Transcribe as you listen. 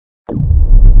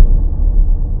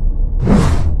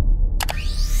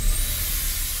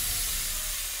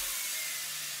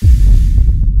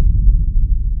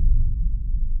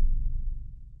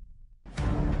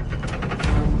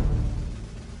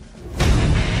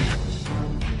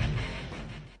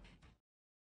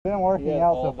been working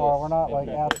out so far. We're not like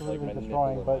absolutely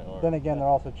destroying, but then again, they're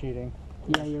also cheating.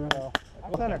 Yeah, you're right. So.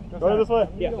 Center. Go this way.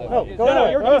 Yeah. No, go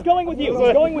no, he's going with you.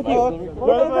 He's going with you.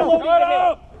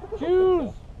 Go Choose.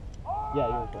 Yeah,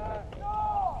 you're okay.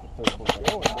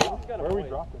 Where are we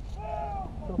dropping?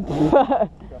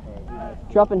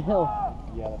 Dropping hill.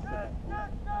 Yeah,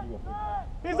 that's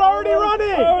it. He's already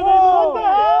running! What the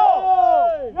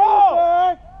hell?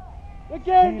 Go! The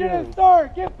game didn't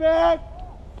start! Get back!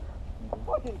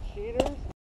 Fucking cheaters.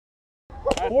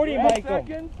 40 Mike.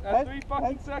 Seconds? That's 3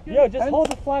 fucking seconds? Yo, just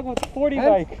hold the flag with 40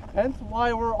 Mike. Hence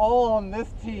why we're all on this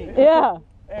team. Yeah.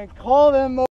 And call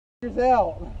them motherfuckers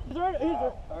out. He's already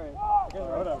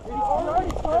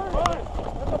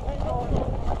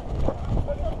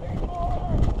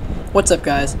What's up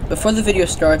guys? Before the video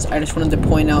starts, I just wanted to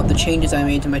point out the changes I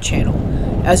made to my channel.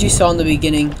 As you saw in the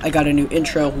beginning, I got a new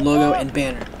intro, logo, and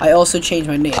banner. I also changed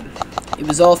my name. It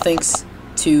was all thanks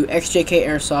to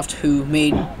QSAirsoft who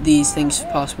made these things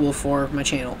possible for my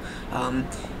channel.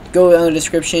 Go down in the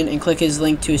description and click his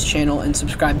link to his channel and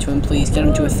subscribe to him, please. Get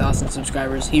him to 1,000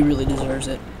 subscribers. He really deserves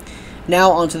it.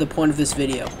 Now on to the point of this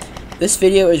video. This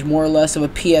video is more or less of a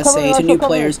PSA to new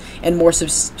players and more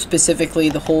specifically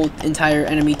the whole entire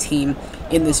enemy team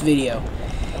in this video.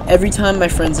 Every time my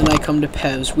friends and I come to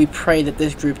PEVs, we pray that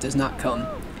this group does not come.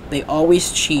 They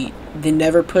always cheat. They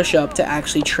never push up to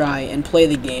actually try and play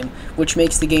the game, which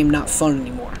makes the game not fun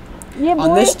anymore. Yeah,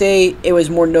 on this day, it was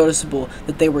more noticeable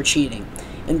that they were cheating.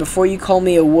 And before you call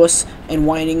me a wuss and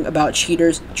whining about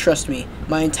cheaters, trust me,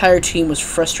 my entire team was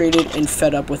frustrated and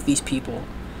fed up with these people.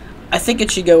 I think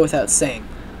it should go without saying.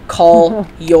 Call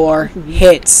your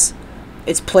hits.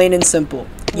 It's plain and simple.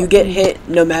 You get hit,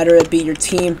 no matter it be your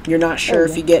team, you're not sure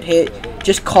if you get hit,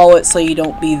 just call it so you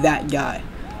don't be that guy.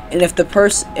 And if the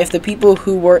people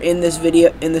who were in this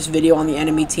video on the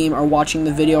enemy team are watching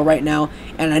the video right now,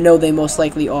 and I know they most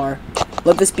likely are,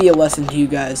 let this be a lesson to you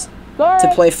guys to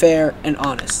play fair and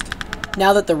honest.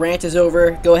 Now that the rant is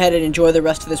over, go ahead and enjoy the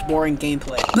rest of this boring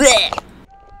gameplay. Blech!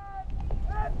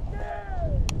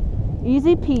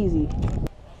 Easy peasy. A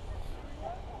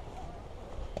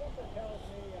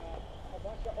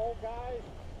bunch of old guys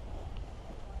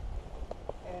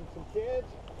and some kids.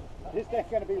 This ain't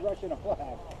gonna be rushing a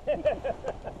flag. You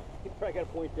probably got a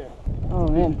point there. Oh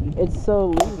man, it's so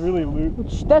loose. It's really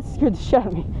loose. That scared the shit out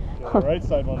of me. Yeah, the right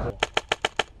side one's there.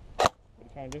 What are you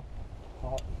trying to do?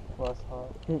 Hot plus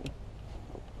hot.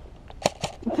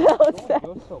 That was that.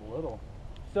 Goes so little.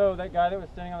 So that guy that was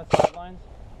standing on the sidelines,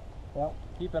 Yep.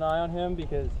 keep an eye on him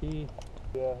because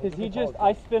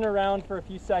I spin around for a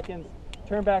few seconds,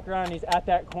 turn back around, and he's at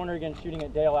that corner again shooting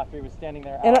at Dale after he was standing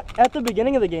there. And at the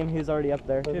beginning of the game, he was already up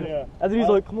there, too. Yeah. And then he's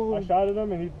like, come on. I shot at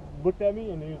him and he looked at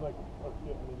me and he was like, oh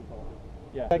shit, I need to call it.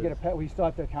 Yeah. I get a pet. We still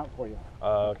have to account for you.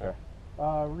 Okay.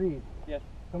 Reed. Yes.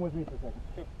 Come with me for a second.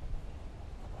 Sure.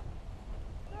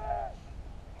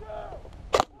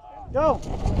 Go!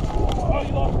 Oh,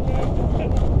 you lost me.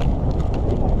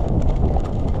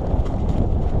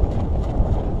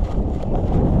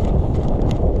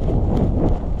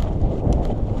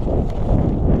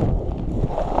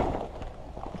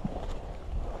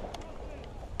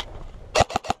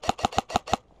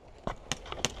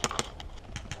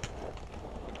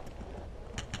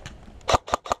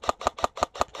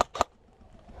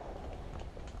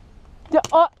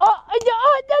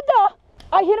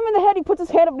 I hit him in the head, he puts his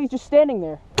hand up and he's just standing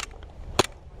there.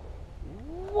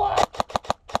 What?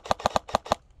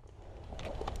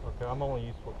 Okay, I'm only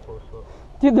useful close up.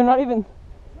 Dude, they're not even... 2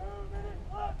 minutes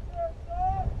left,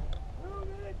 Airsoft! 2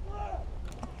 minutes left!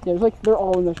 Yeah, there's like, they're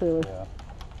all in the trailer. Yeah.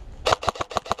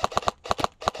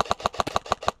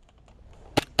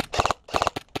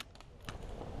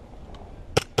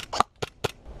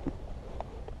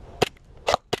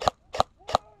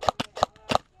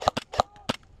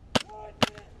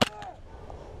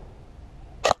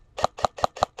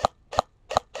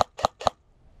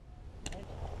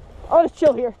 I'll just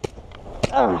chill here.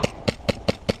 Ugh.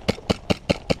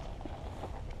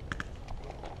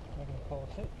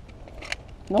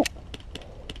 Nope.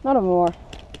 None of them are.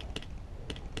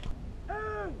 8,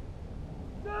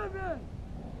 7,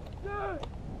 6,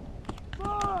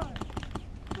 5,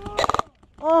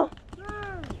 4, 3,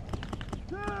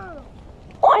 2,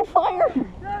 On fire!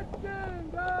 that's game,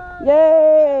 guys!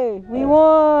 Yay! We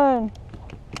won!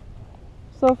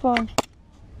 So fun.